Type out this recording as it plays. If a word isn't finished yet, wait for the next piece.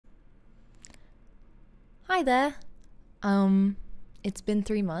Hi there. It's been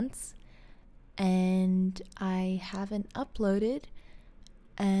 3 months and I haven't uploaded,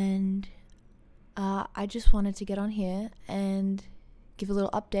 and I just wanted to get on here and give a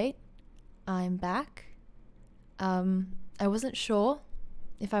little update. I'm back. I wasn't sure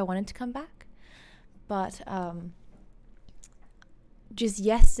if I wanted to come back, but just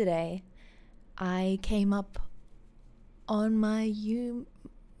yesterday I came up on my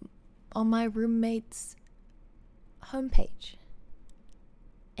roommate's homepage,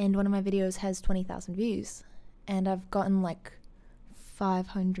 and one of my videos has 20,000 views, and I've gotten like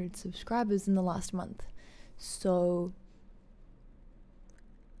 500 subscribers in the last month. So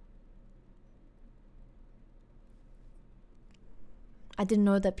I didn't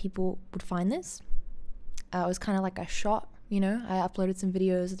know that people would find this. It was kind of like a shot, I uploaded some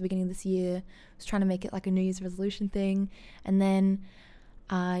videos at the beginning of this year. I was trying to make it like a New Year's resolution thing, and then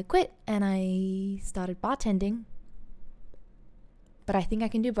I quit and I started bartending. But I think I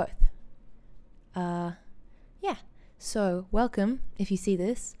can do both. Yeah. So welcome if you see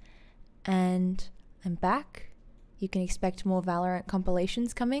this. And I'm back. You can expect more Valorant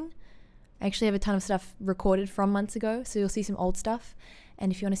compilations coming. I actually have a ton of stuff recorded from months ago, so you'll see some old stuff.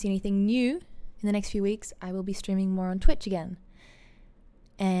 And if you want to see anything new in the next few weeks, I will be streaming more on Twitch again.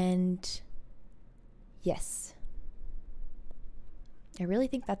 And yes, I really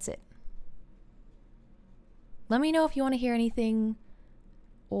think that's it. Let me know if you want to hear anything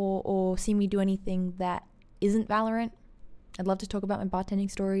or see me do anything that isn't Valorant. I'd love to talk about my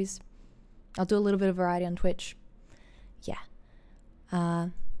bartending stories. I'll do a little bit of variety on Twitch. Yeah.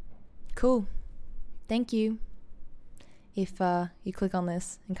 Cool. Thank you. If you click on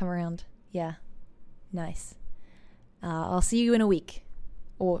this and come around. Yeah. Nice. I'll see you in a week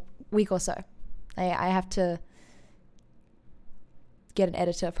or so. I have to get an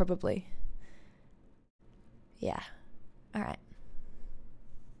editor probably. Yeah. All right.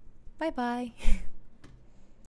 Bye-bye.